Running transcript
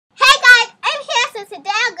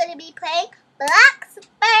going to be playing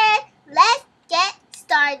Bloxburg. Let's get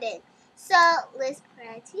started. So let's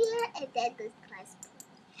press here and then let's press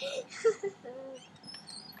play.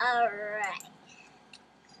 Alright.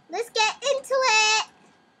 Let's get into it.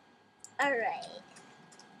 Alright.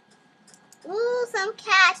 Ooh, some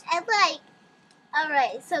cash.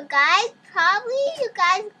 Alright, so guys, you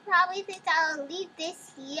guys probably think I'll leave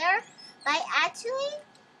this here. But I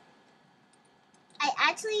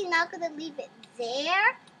actually not gonna leave it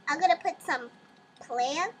there. I'm gonna put some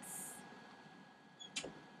plants.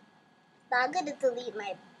 But I'm gonna delete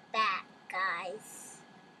my back, guys.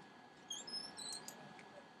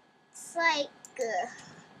 It's like,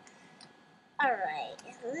 alright,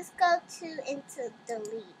 let's go into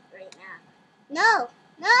delete right now. No!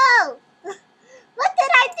 What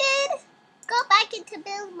did I do? Go back into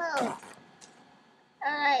build mode.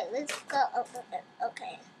 Alright, let's go.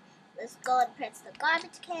 Okay. Let's go and press the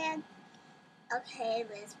garbage can. Okay,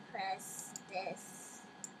 let's press this.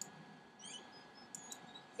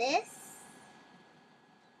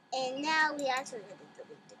 And now we actually going to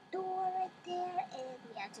delete the door right there. And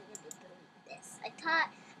we actually going to delete this. I thought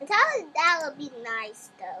that would be nice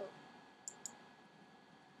though.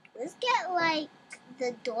 Let's get like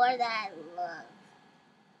the door that I love.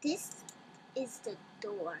 This is the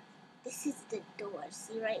door. This is the door.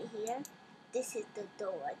 See right here? This is the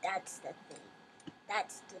door. That's the thing.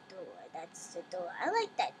 That's the door. That's the door. I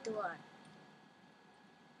like that door.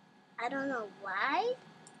 I don't know why.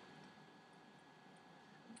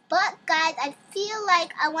 But guys, I feel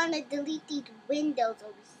like I want to delete these windows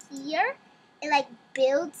over here and like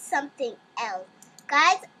build something else.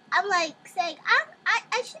 Guys, I'm like saying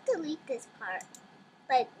I should delete this part.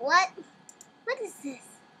 Like what? What is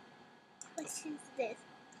this? What is this?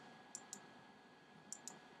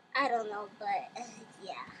 I don't know, but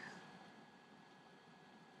yeah.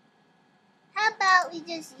 How about we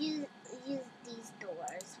just use these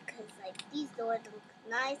doors? Because like these doors look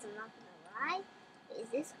nice. I'm not gonna lie. Is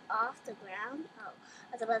this off the ground? Oh,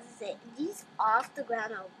 I was about to say, these off the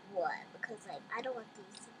ground or what? Because like I don't want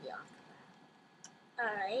these to be off the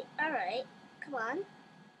ground. Alright. Come on.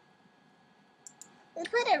 Let's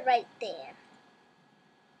put it right there.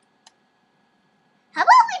 How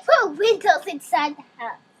about we put windows inside the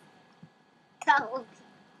house? That would be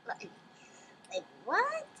funny. Like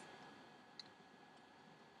what?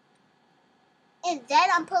 And then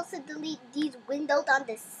I'm supposed to delete these windows on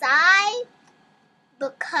the side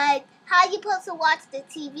because how you supposed to watch the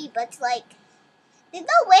TV? But like, there's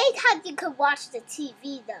no way how you could watch the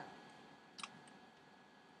TV though.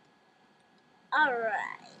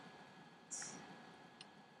 Alright.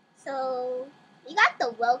 So we got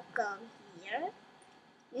the welcome here.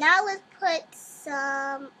 Now let's put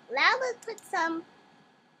some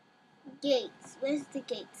gates. Where's the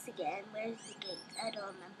gates again? Where's the gates? I don't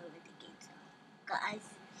remember where the gates are. Guys,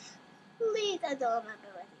 please, I don't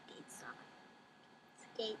remember where the gates are.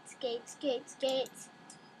 Gates.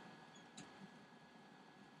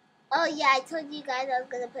 Oh yeah, I told you guys I was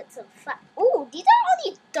gonna put some ooh, these are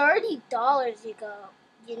only $30,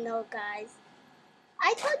 you know, guys.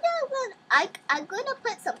 I told you I'm gonna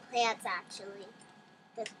put some plants actually.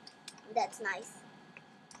 That's nice.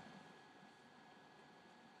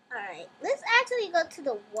 Alright, let's actually go to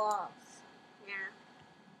the walls. Yeah.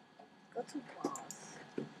 Go to walls.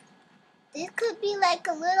 This could be like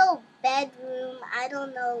a little bedroom. I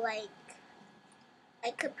don't know, like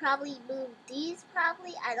I could probably move these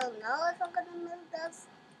probably. I don't know if I'm gonna move those.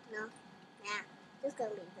 No. Nah. Just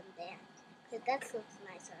gonna leave them there. Cause that looks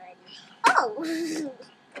nice already. Oh!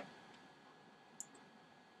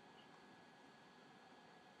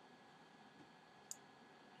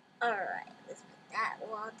 Alright, let's put that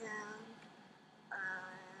wall down.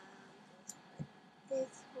 Let's put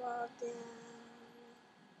this wall down.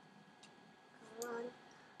 Come on.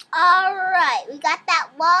 Alright, we got that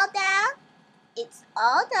wall down. It's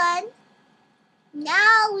all done.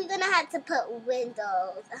 Now we're gonna have to put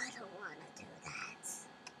windows. I don't wanna do that.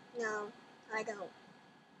 No, I don't.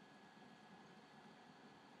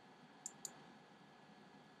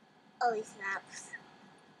 Holy snaps.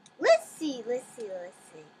 Let's see.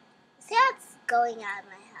 See how it's going out of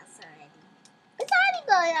my house already. It's already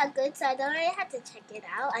going out good, so I don't really have to check it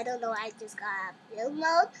out. I don't know, I just got out of build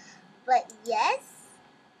mode. But yes,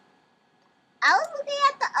 I was looking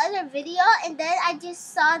at the other video and then I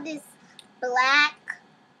just saw this black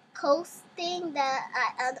post thing that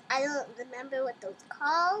I don't remember what those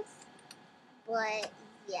calls. But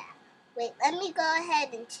yeah. Wait, let me go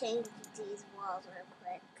ahead and change these walls real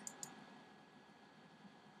quick.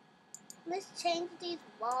 Let's change these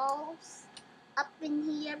walls up in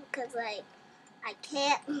here because like I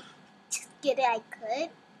can't just get it. I could.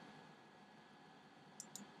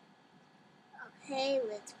 Okay,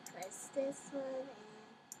 let's press this one.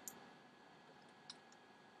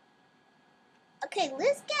 Okay,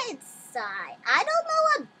 let's get inside. I don't know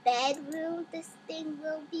what bedroom this thing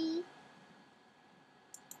will be.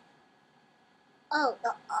 Oh,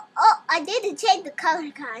 I need to change the color,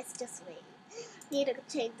 guys. Just wait. Need to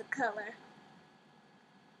change the color.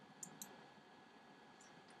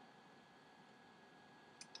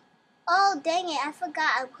 Oh, dang it. I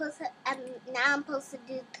forgot. Now I'm supposed to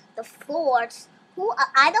do the floors.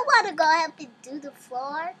 I don't want to go ahead and do the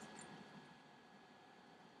floors.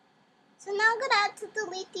 So now I'm going to have to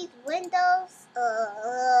delete these windows.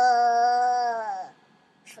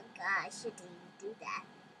 Forgot I shouldn't even do that.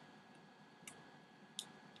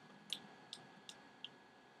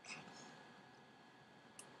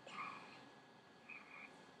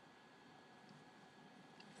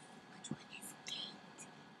 Which one is gate?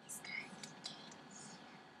 Is there any gates?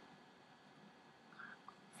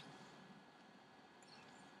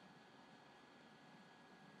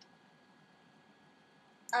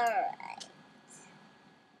 Alright.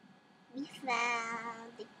 We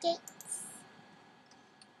found the gates.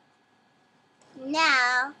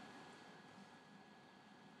 Now,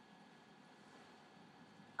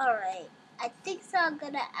 alright. I think so. I'm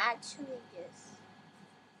gonna actually just.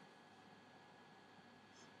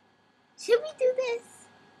 Should we do this?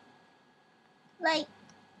 Like,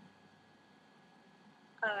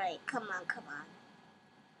 alright, come on, come on.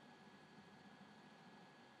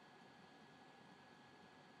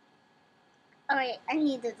 Alright, I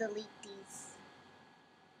need to delete these.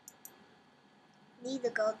 Need to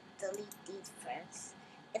go delete these first.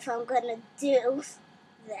 If I'm gonna do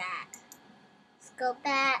that. Let's go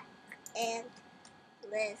back and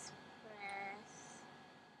let's press.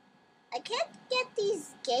 I can't get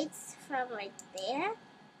these gates from right there.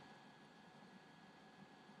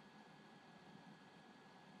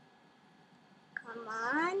 Come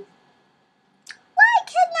on. Why I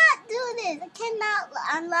cannot do this? I cannot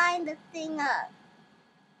align the thing up.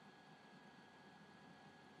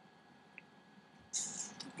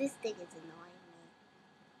 This thing is annoying me.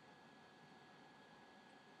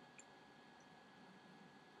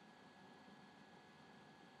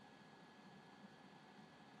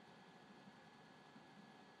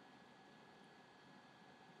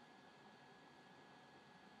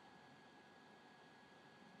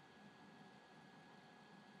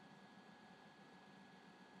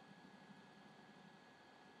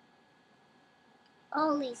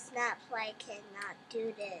 Holy snaps, why I cannot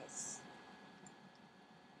do this.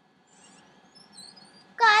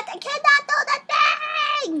 God, I cannot do the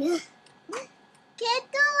thing!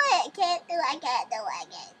 Can't do it! I can't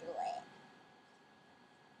do it.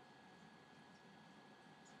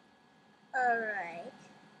 Alright.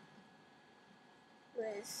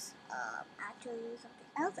 Let's actually do something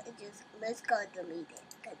else and just let's go delete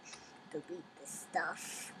it. Delete the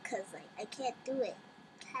stuff. Cause like I can't do it.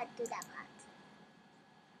 Can't do that part.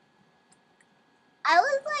 I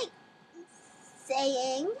was like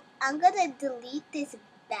saying I'm gonna delete this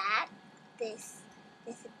back. This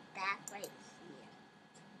back right here.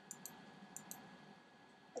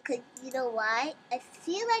 Because you know why? I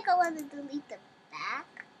feel like I want to delete the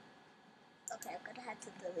back. Okay, I'm gonna have to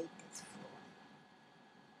delete this floor.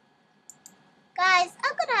 Guys,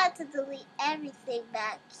 I'm gonna have to delete everything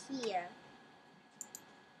back here.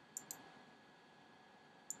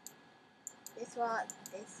 This one,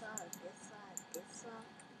 this one, this one, this one.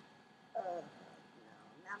 Oh no,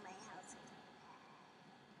 not my house.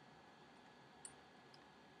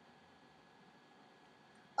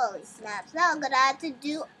 Holy snaps, now I'm gonna have to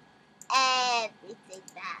do everything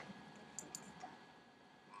back.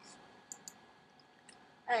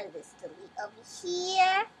 Alright, let's delete over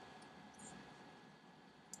here.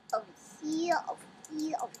 Over here, over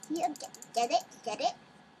here, over here. Get it, get it.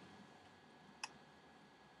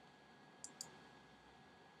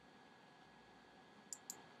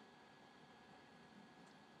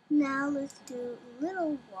 Now let's do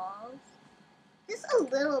little walls. Just a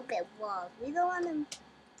little bit walls. We don't want to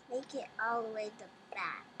make it all the way to the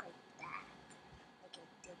back like that. Like it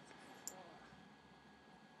did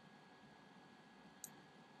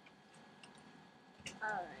before.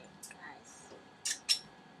 Alright, guys.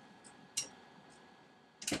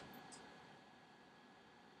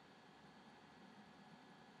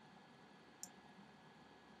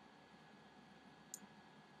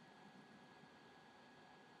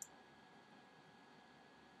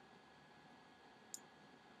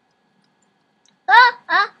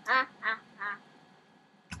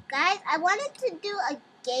 Guys, I wanted to do a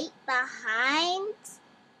gate behind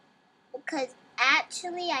because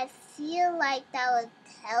actually I feel like that would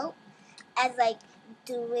help as like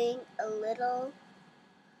doing a little.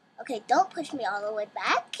 Okay, don't push me all the way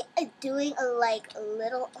back. Doing a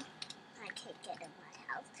little. I can't get in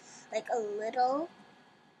my house. Like a little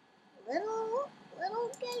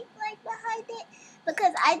gate like behind it,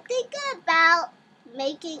 because I'm thinking about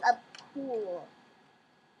making a pool.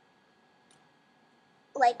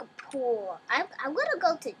 Like a pool. I'm gonna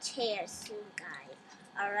go to chairs soon, guys.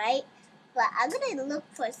 Alright? But I'm gonna look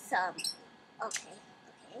for some. Okay.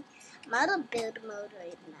 I'm out of build mode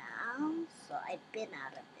right now. So I've been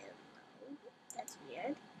out of build mode. That's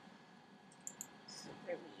weird.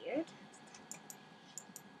 Super weird.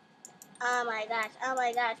 Oh my gosh.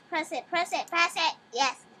 Press it.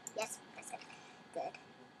 Yes, press it. Good.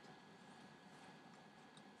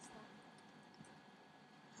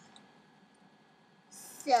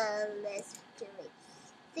 So let's do it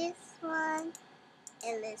this one,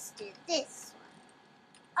 and let's do this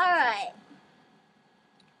one. Alright.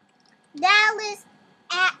 Now let's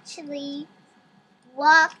actually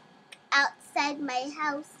walk outside my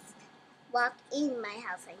house. Walk in my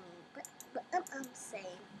house, I mean. But I'm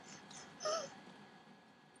saying.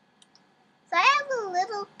 So I have a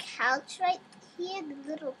little couch right here, the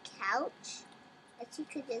little couch that you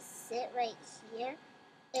could just sit right here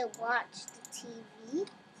and watch the TV.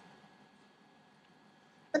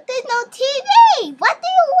 But there's no TV! What do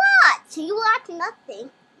you watch? You watch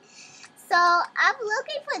nothing. So I'm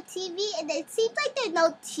looking for TV, and it seems like there's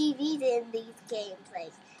no TVs in these games.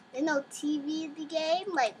 Like, there's no TV in the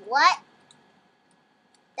game. Like, what?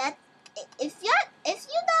 That's if you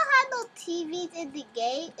don't have no TVs in the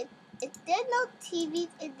game, if there's no TVs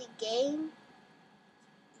in the game,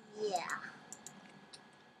 yeah.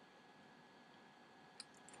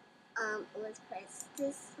 Let's press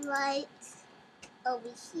this light over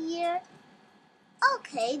here.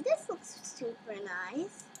 Okay, this looks super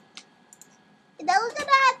nice. And I was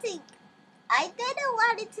gonna have to. I didn't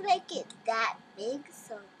want it to make it that big,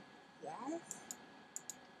 so yes.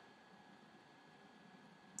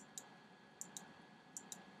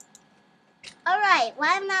 Alright,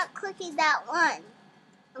 why am I not clicking that one?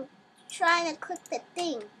 I'm trying to click the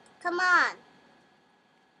thing. Come on.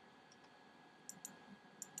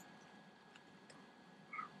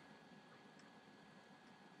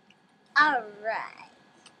 Alright.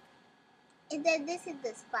 And then this is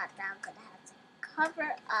the spot that I'm going to have to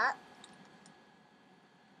cover up.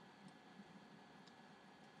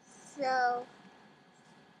 So,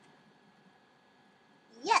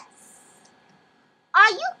 yes.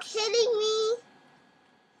 Are you kidding me?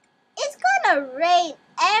 It's gonna rain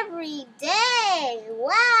every day.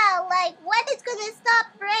 Wow, like when is gonna stop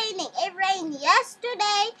raining? It rained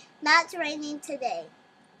yesterday, not it's raining today.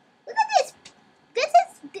 Look at this.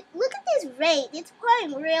 Look at this rain. It's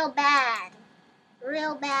pouring real bad.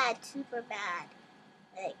 Real bad, super bad.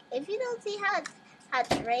 Like if you don't see how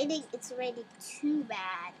it's raining too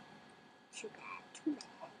bad. Too bad.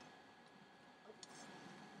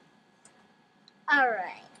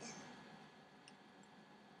 Alright.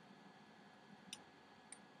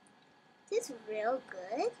 This is real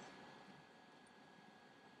good.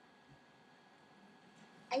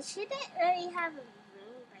 I shouldn't already have a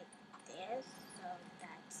room right there, so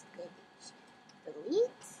that's good. Delete.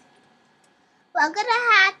 What I'm gonna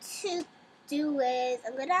have to do is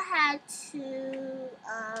I'm gonna have to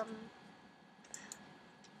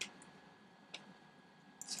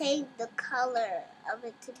change the color of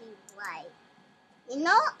it to be white. You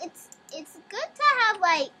know, it's good to have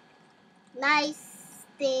like nice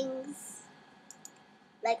things.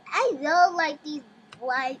 Like I love like these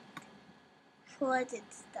white floors and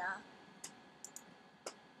stuff.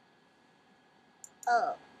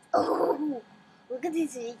 Oh, look at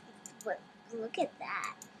these. Look at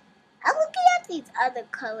that. I'm looking at these other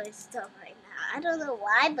color stuff right now. I don't know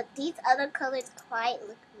why, but these other colors quite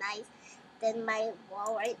look nice than my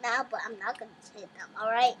wall right now, but I'm not going to change them,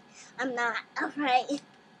 alright? I'm not, alright?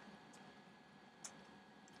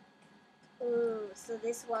 Ooh, so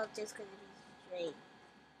this wall's just going to be straight.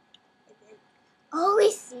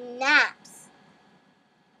 Holy snaps!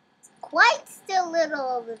 It's quite still little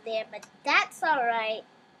over there, but that's alright.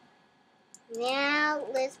 Now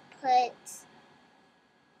let's put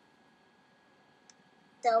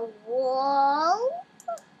the wall.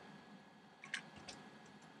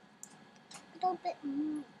 A little bit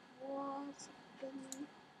more walls.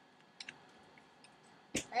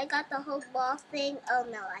 I got the whole wall thing. Oh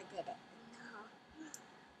no, I didn't. No.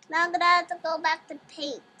 Now I'm gonna have to go back to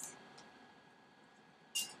paint.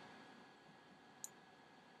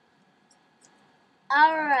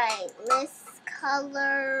 Alright, let's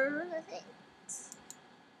color it.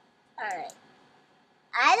 Alright.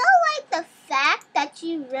 I don't like the fact that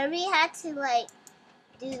you really had to like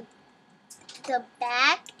do the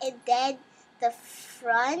back and then the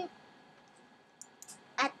front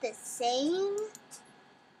at the same.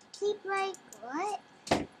 Keep like what?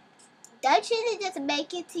 Don't you just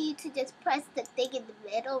make it to you to just press the thing in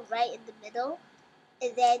the middle, right in the middle,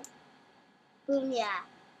 and then boom yeah,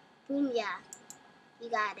 boom yeah. You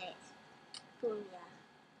got it. Boom yeah.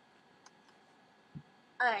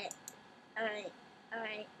 Alright, alright,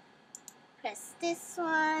 alright. Press this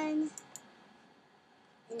one.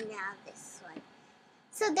 And now this one.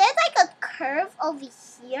 So there's like a curve over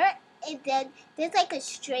here, and then there's like a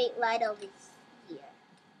straight line over here.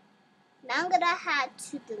 Now I'm gonna have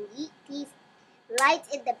to delete these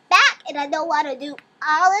lights in the back, and I don't want to do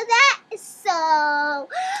all of that, so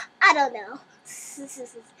I don't know.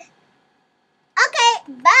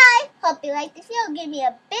 Okay, bye. Hope you liked the video. Give me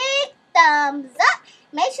a big thumbs up.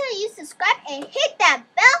 Make sure you subscribe and hit that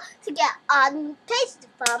bell to get on notifications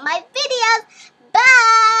for my videos.